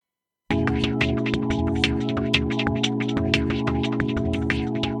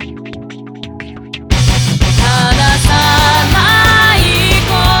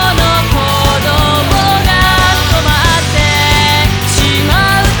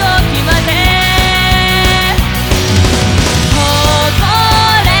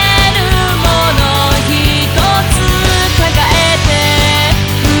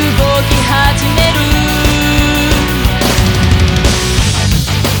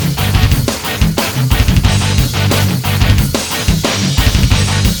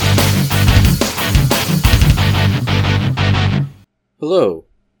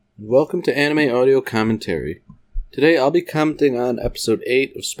welcome to Anime Audio Commentary. Today I'll be commenting on episode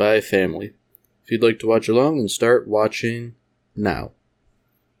 8 of Spy Family. If you'd like to watch along, then start watching now.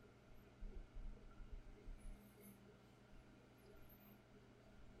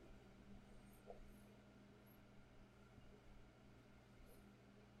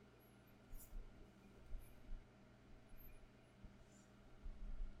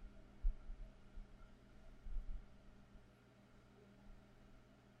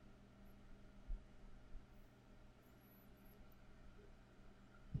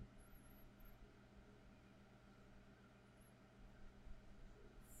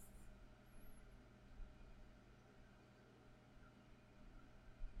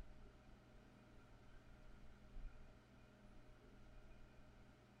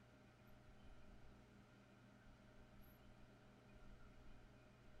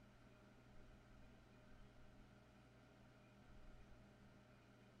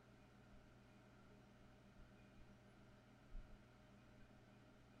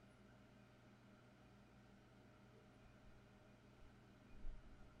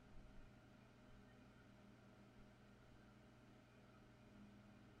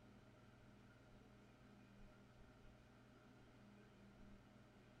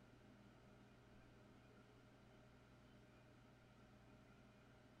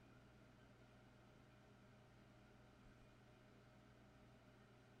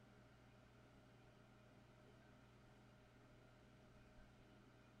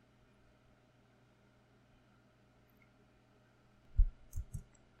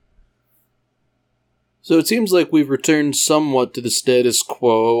 So it seems like we've returned somewhat to the status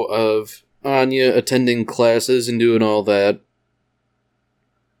quo of Anya attending classes and doing all that.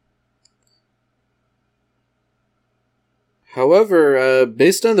 However,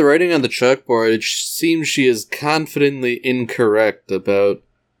 based on the writing on the chalkboard, it seems she is confidently incorrect about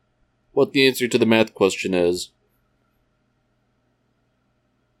what the answer to the math question is.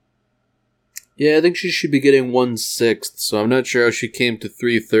 Yeah, I think she should be getting 1/6, so I'm not sure how she came to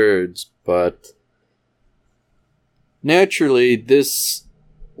 3/3, but naturally, this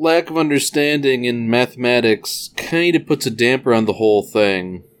lack of understanding in mathematics kind of puts a damper on the whole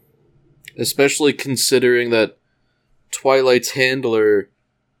thing. Especially considering that Twilight's handler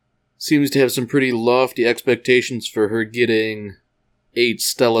seems to have some pretty lofty expectations for her getting 8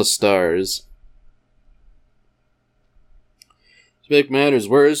 Stella stars. To make matters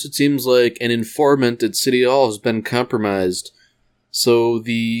worse, it seems like an informant at City Hall has been compromised. So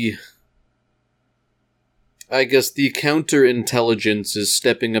the counterintelligence is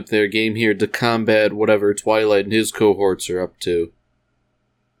stepping up their game here to combat whatever Twilight and his cohorts are up to.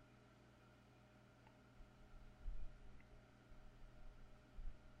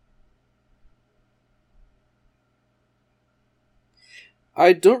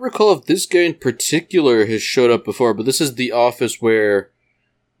 I don't recall if this guy in particular has showed up before, but this is the office where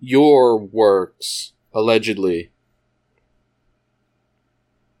Yor works, allegedly.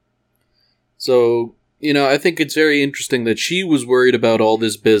 So, I think it's very interesting that she was worried about all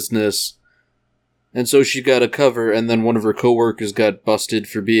this business, and so she got a cover, and then one of her coworkers got busted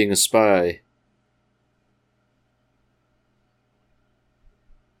for being a spy.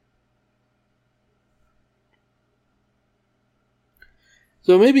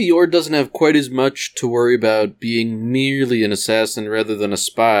 So maybe Yor doesn't have quite as much to worry about being merely an assassin rather than a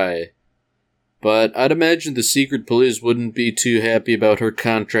spy. But I'd imagine the secret police wouldn't be too happy about her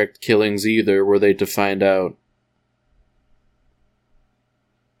contract killings either, were they to find out.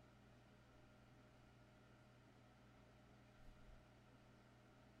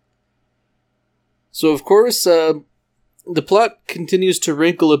 So of course, the plot continues to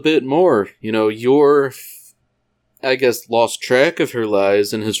wrinkle a bit more. Yor lost track of her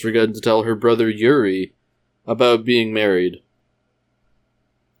lies and has forgotten to tell her brother Yuri about being married.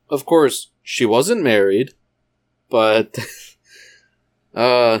 Of course, she wasn't married, but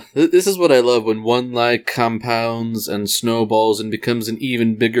this is what I love, when one lie compounds and snowballs and becomes an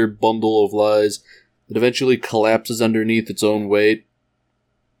even bigger bundle of lies that eventually collapses underneath its own weight.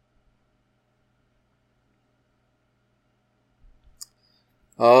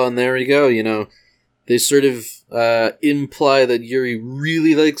 Oh, and there we go, they sort of imply that Yuri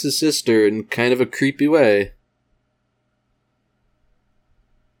really likes his sister in kind of a creepy way.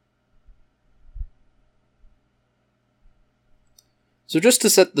 So just to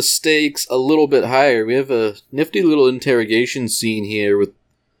set the stakes a little bit higher, we have a nifty little interrogation scene here with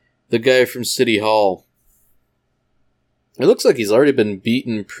the guy from City Hall. It looks like he's already been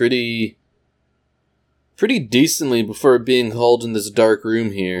beaten pretty decently before being hauled in this dark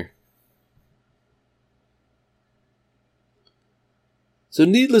room here. So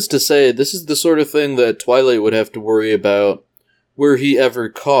needless to say, this is the sort of thing that Twilight would have to worry about were he ever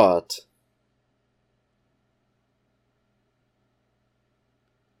caught.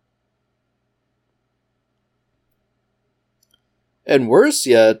 And worse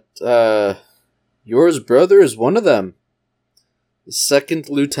yet, Yor's brother is one of them. The second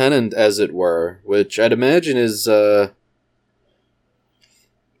lieutenant, as it were, which I'd imagine is, not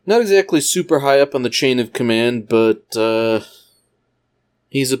exactly super high up on the chain of command, but,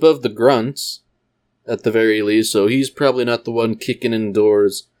 he's above the grunts, at the very least, so he's probably not the one kicking in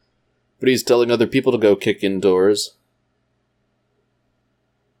doors, but he's telling other people to go kick in doors.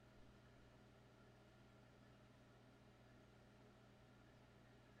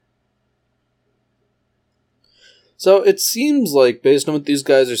 So it seems like, based on what these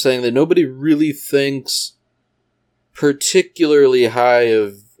guys are saying, that nobody really thinks particularly high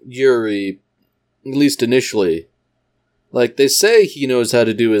of Yuri, at least initially. Like, they say he knows how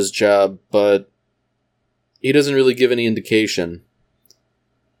to do his job, but he doesn't really give any indication.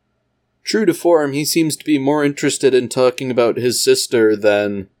 True to form, he seems to be more interested in talking about his sister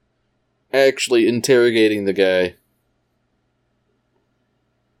than actually interrogating the guy.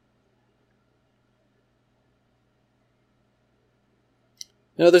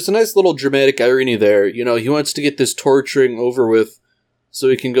 You know, there's a nice little dramatic irony there. You know, he wants to get this torturing over with so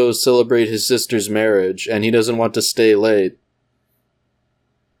he can go celebrate his sister's marriage, and he doesn't want to stay late.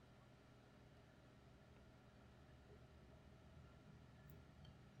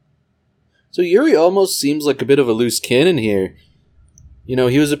 So Yuri almost seems like a bit of a loose cannon here. You know,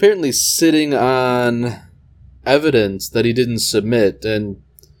 he was apparently sitting on evidence that he didn't submit, and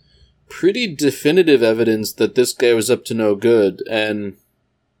pretty definitive evidence that this guy was up to no good, and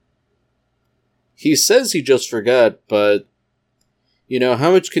he says he just forgot, but, you know,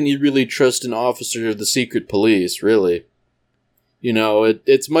 how much can you really trust an officer of the secret police, really? You know,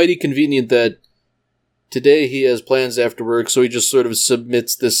 it's mighty convenient that today he has plans after work, so he just sort of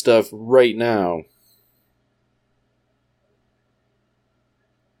submits this stuff right now.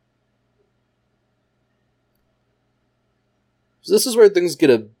 So this is where things get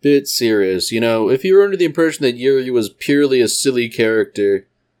a bit serious. You know, if you were under the impression that Yuri was purely a silly character,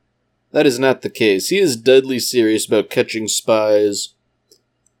 that is not the case. He is deadly serious about catching spies.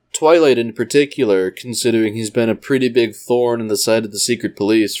 Twilight in particular, considering he's been a pretty big thorn in the side of the secret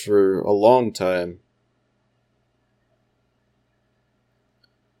police for a long time.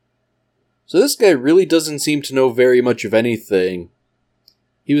 So this guy really doesn't seem to know very much of anything.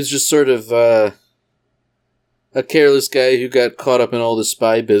 He was just sort of, a careless guy who got caught up in all the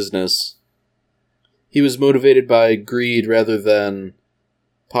spy business. He was motivated by greed rather than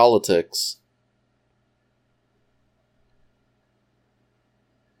politics.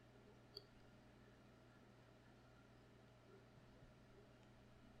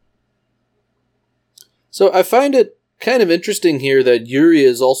 So I find it kind of interesting here that Yuri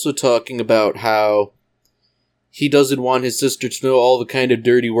is also talking about how he doesn't want his sister to know all the kind of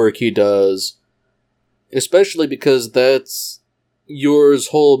dirty work he does, especially because that's Yor's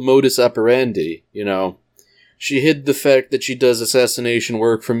whole modus operandi, you know. She hid the fact that she does assassination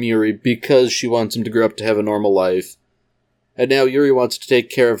work from Yuri because she wants him to grow up to have a normal life. And now Yuri wants to take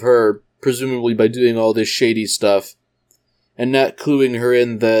care of her, presumably by doing all this shady stuff, and not cluing her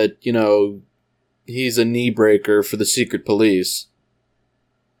in that, you know, he's a knee breaker for the secret police.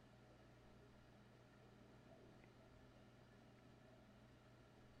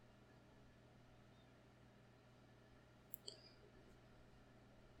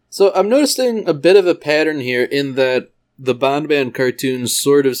 So I'm noticing a bit of a pattern here in that the Bondman cartoon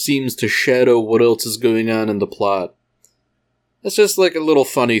sort of seems to shadow what else is going on in the plot. That's just like a little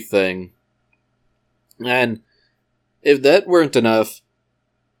funny thing. And if that weren't enough,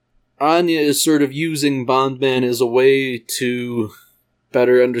 Anya is sort of using Bondman as a way to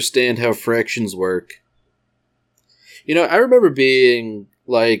better understand how fractions work. You know, I remember being,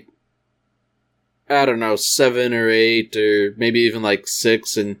 like, I don't know, 7 or 8, or maybe even like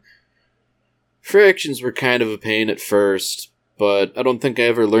 6, and fractions were kind of a pain at first, but I don't think I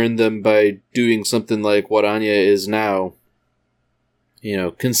ever learned them by doing something like what Anya is now. You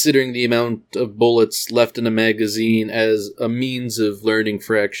know, considering the amount of bullets left in a magazine as a means of learning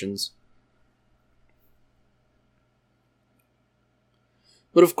fractions.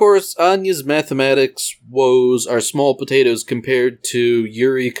 But of course, Anya's mathematics woes are small potatoes compared to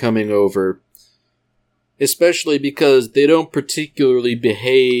Yuri coming over. Especially because they don't particularly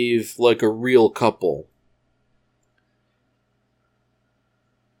behave like a real couple.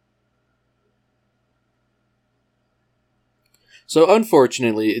 So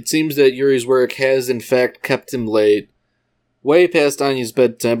unfortunately, it seems that Yuri's work has in fact kept him late, way past Anya's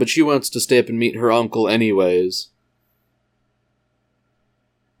bedtime, but she wants to stay up and meet her uncle anyways.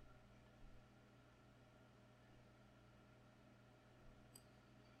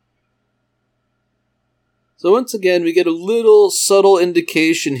 So once again, we get a little subtle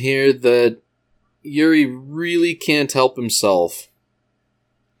indication here that Yuri really can't help himself.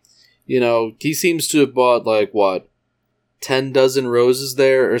 You know, he seems to have bought, 10 dozen roses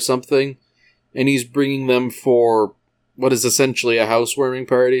there or something, and he's bringing them for what is essentially a housewarming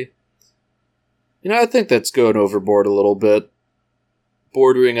party. You know, I think that's going overboard a little bit.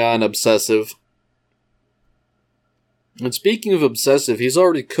 Bordering on obsessive. And speaking of obsessive, he's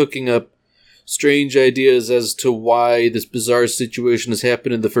already cooking up strange ideas as to why this bizarre situation has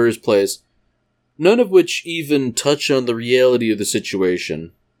happened in the first place, none of which even touch on the reality of the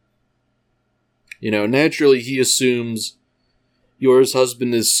situation. You know, naturally he assumes Yor's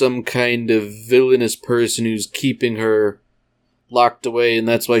husband is some kind of villainous person who's keeping her locked away, and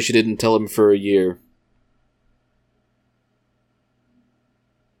that's why she didn't tell him for a year.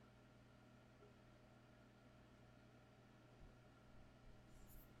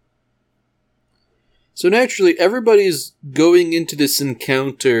 So naturally, everybody's going into this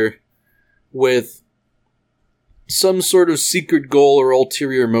encounter with some sort of secret goal or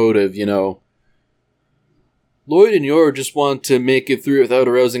ulterior motive, you know. Lloyd and Yor just want to make it through without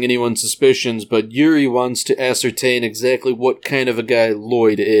arousing anyone's suspicions, but Yuri wants to ascertain exactly what kind of a guy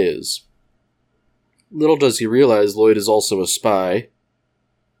Lloyd is. Little does he realize Lloyd is also a spy.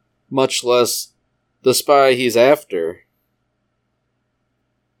 Much less the spy he's after.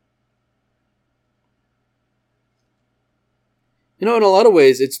 You know, in a lot of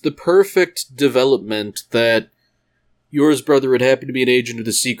ways, it's the perfect development that Yor's brother would happen to be an agent of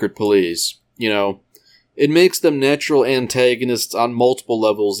the secret police. You know, it makes them natural antagonists on multiple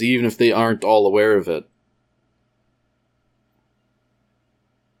levels, even if they aren't all aware of it.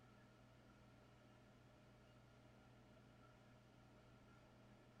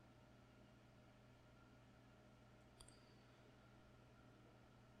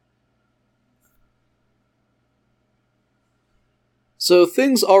 So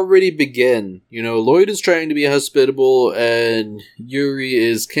things already begin. You know, Lloyd is trying to be hospitable, and Yuri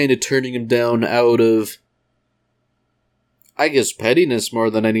is kind of turning him down out of, I guess, pettiness more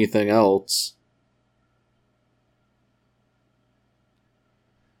than anything else.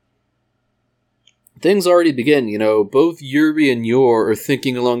 Things already begin, you know, both Yuri and Yor are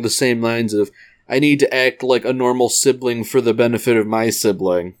thinking along the same lines of, I need to act like a normal sibling for the benefit of my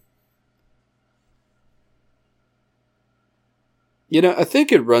sibling. You know, I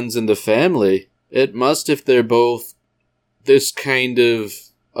think it runs in the family. It must if they're both this kind of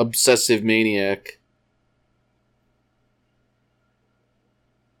obsessive maniac.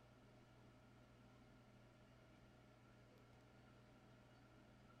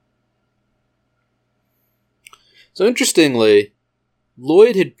 So interestingly,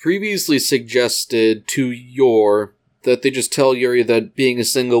 Lloyd had previously suggested to Yor that they just tell Yuri that being a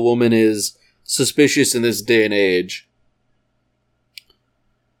single woman is suspicious in this day and age.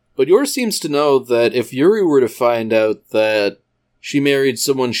 But Yor seems to know that if Yuri were to find out that she married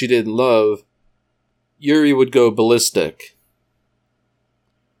someone she didn't love, Yuri would go ballistic.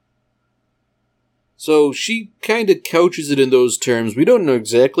 So she kind of couches it in those terms. We don't know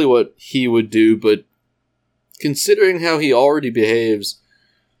exactly what he would do, but considering how he already behaves,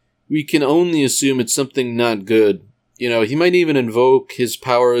 we can only assume it's something not good. You know, he might even invoke his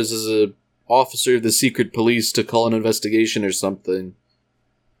powers as an officer of the secret police to call an investigation or something.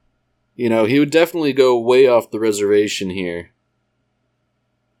 You know, he would definitely go way off the reservation here.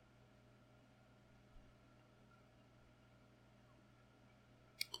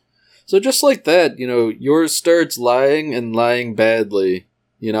 So just like that, you know, yours starts lying and lying badly.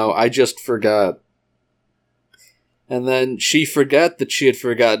 You know, I just forgot. And then she forgot that she had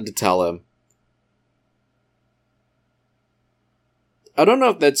forgotten to tell him. I don't know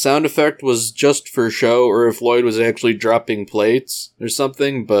if that sound effect was just for show or if Lloyd was actually dropping plates or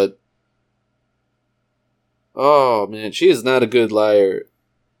something, but oh, man, she is not a good liar.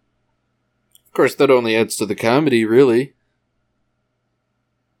 Of course, that only adds to the comedy, really.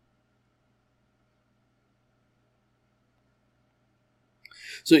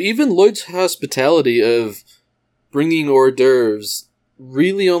 So even Lloyd's hospitality of bringing hors d'oeuvres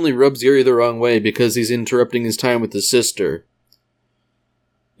really only rubs Yuri the wrong way because he's interrupting his time with his sister.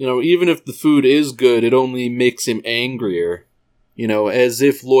 You know, even if the food is good, it only makes him angrier. You know, as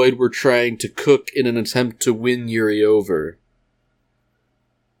if Lloyd were trying to cook in an attempt to win Yuri over.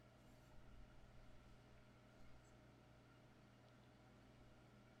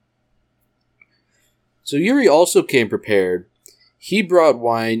 So Yuri also came prepared. he brought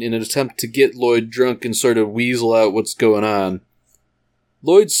wine in an attempt to get Lloyd drunk and sort of weasel out what's going on.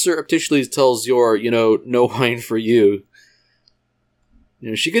 Lloyd surreptitiously tells Yor, no wine for you.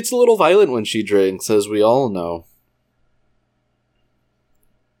 She gets a little violent when she drinks, as we all know.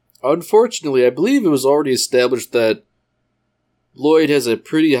 Unfortunately, I believe it was already established that Lloyd has a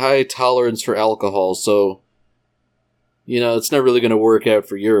pretty high tolerance for alcohol, so, it's not really going to work out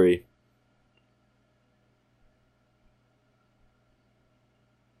for Yuri.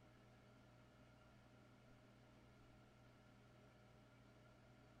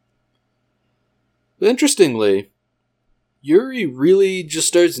 Interestingly, Yuri really just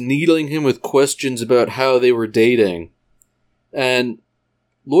starts needling him with questions about how they were dating. And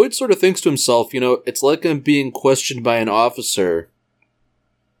Lloyd sort of thinks to himself, it's like I'm being questioned by an officer.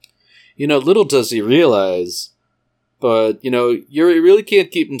 Little does he realize, but, Yuri really can't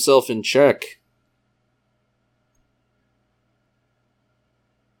keep himself in check.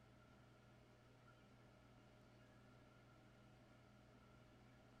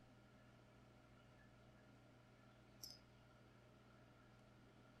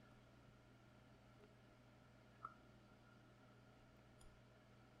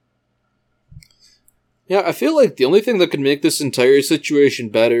 Yeah, I feel like the only thing that could make this entire situation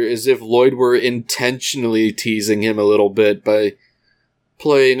better is if Lloyd were intentionally teasing him a little bit by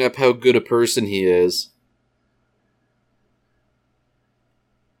playing up how good a person he is.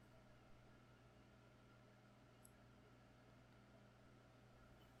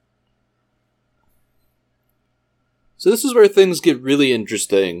 So this is where things get really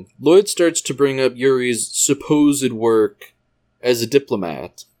interesting. Lloyd starts to bring up Yuri's supposed work as a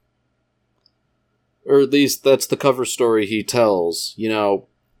diplomat. Or at least that's the cover story he tells. He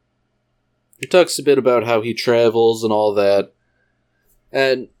talks a bit about how he travels and all that.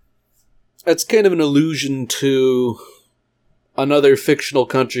 And that's kind of an allusion to another fictional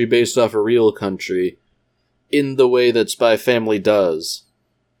country based off a real country in the way that Spy Family does.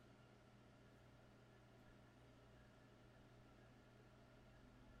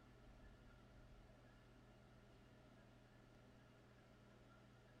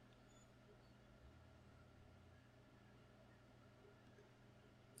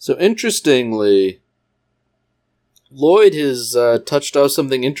 So interestingly, Lloyd has touched on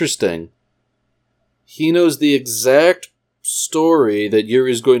something interesting. He knows the exact story that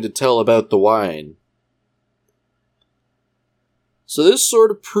Yuri's going to tell about the wine. So this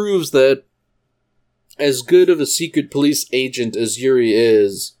sort of proves that as good of a secret police agent as Yuri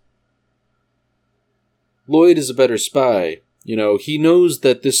is, Lloyd is a better spy. He knows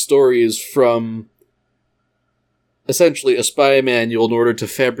that this story is from essentially a spy manual in order to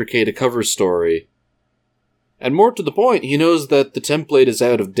fabricate a cover story. And more to the point, he knows that the template is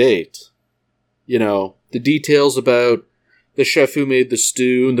out of date. The details about the chef who made the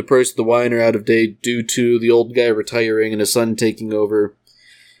stew and the price of the wine are out of date due to the old guy retiring and his son taking over,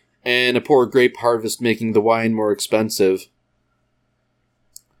 and a poor grape harvest making the wine more expensive.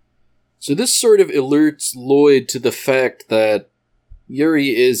 So this sort of alerts Lloyd to the fact that Yuri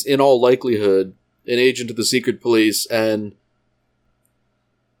is, in all likelihood, an agent of the secret police, and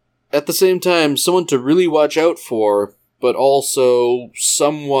at the same time, someone to really watch out for, but also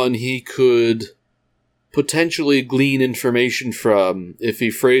someone he could potentially glean information from if he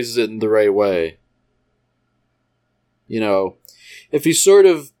phrases it in the right way. If he sort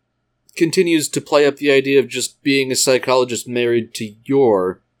of continues to play up the idea of just being a psychologist married to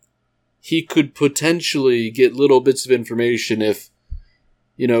Yor, he could potentially get little bits of information if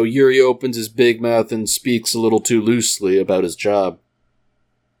Yuri opens his big mouth and speaks a little too loosely about his job.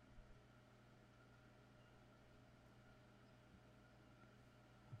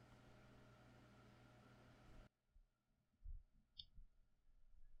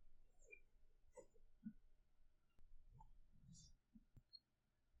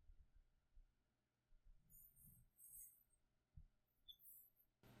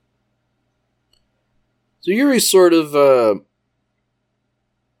 So Yuri sort of,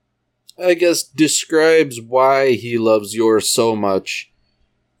 describes why he loves Yor so much.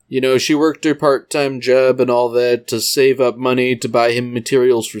 She worked her part-time job and all that to save up money to buy him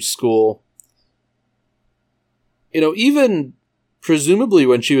materials for school. Even presumably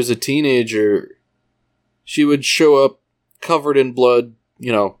when she was a teenager, she would show up covered in blood,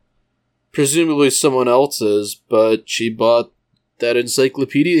 presumably someone else's, but she bought that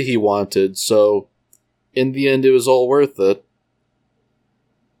encyclopedia he wanted, so in the end it was all worth it.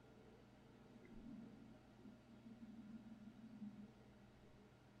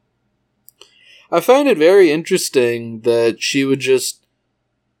 I find it very interesting that she would just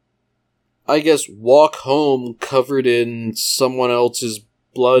I guess, walk home covered in someone else's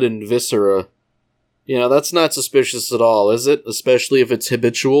blood and viscera. You know, that's not suspicious at all, is it? Especially if it's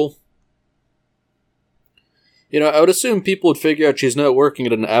habitual. You know, I would assume people would figure out she's not working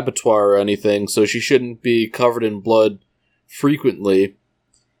at an abattoir or anything, so she shouldn't be covered in blood frequently.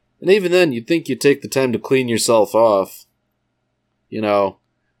 And even then, you'd think you'd take the time to clean yourself off. You know.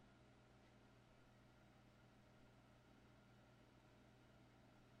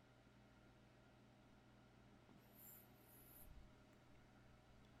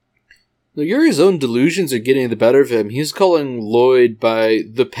 Now, Yuri's own delusions are getting the better of him. He's calling Lloyd by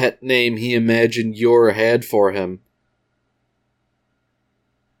the pet name he imagined Yor had for him.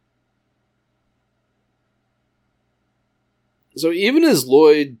 So even as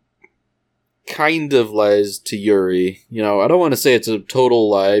Lloyd kind of lies to Yuri, you know, I don't want to say it's a total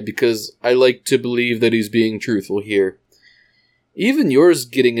lie, because I like to believe that he's being truthful here. Even Yor's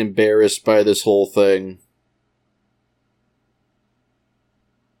getting embarrassed by this whole thing.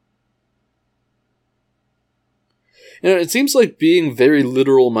 You know, it seems like being very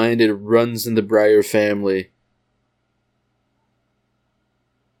literal-minded runs in the Breyer family.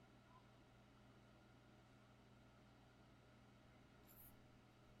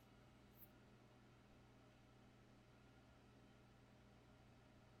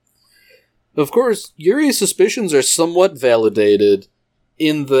 Of course, Yuri's suspicions are somewhat validated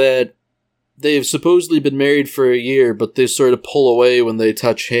in that they've supposedly been married for a year, but they sort of pull away when they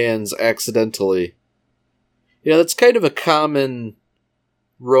touch hands accidentally. Yeah, that's kind of a common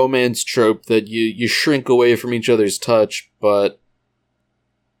romance trope, that you shrink away from each other's touch, but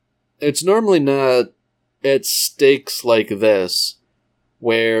it's normally not at stakes like this,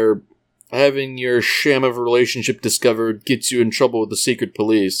 where having your sham of a relationship discovered gets you in trouble with the secret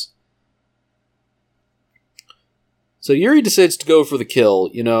police. So Yuri decides to go for the kill.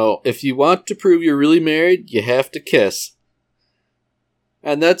 You know, if you want to prove you're really married, you have to kiss.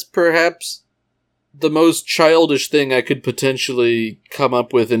 And that's perhaps the most childish thing I could potentially come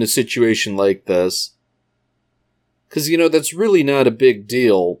up with in a situation like this. Because, you know, that's really not a big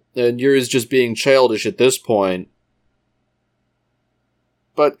deal, and Yuri's just being childish at this point.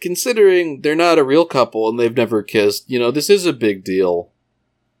 But considering they're not a real couple and they've never kissed, you know, this is a big deal.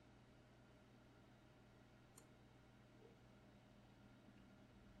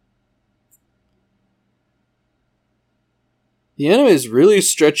 The anime is really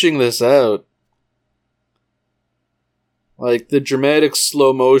stretching this out. Like, the dramatic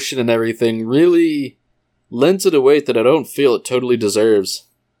slow motion and everything really lends it a weight that I don't feel it totally deserves.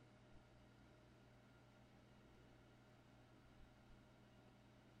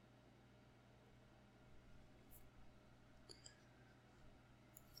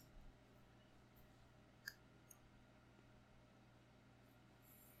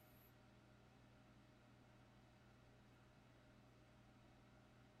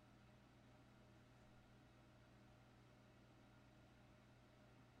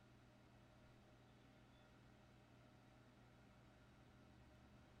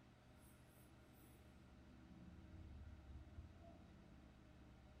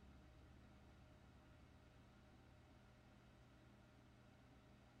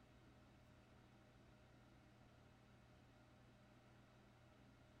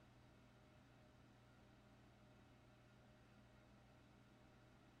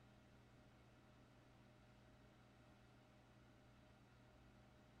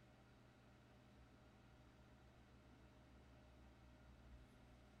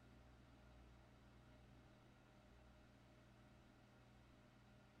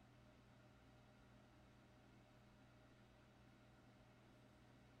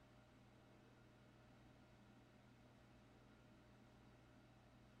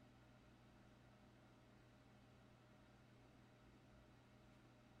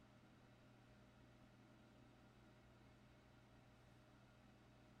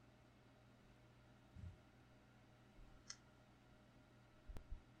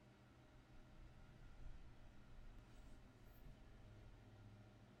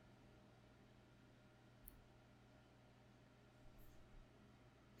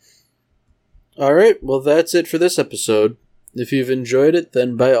 Alright, well that's it for this episode. If you've enjoyed it,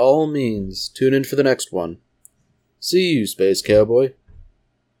 then by all means, tune in for the next one. See you, Space Cowboy.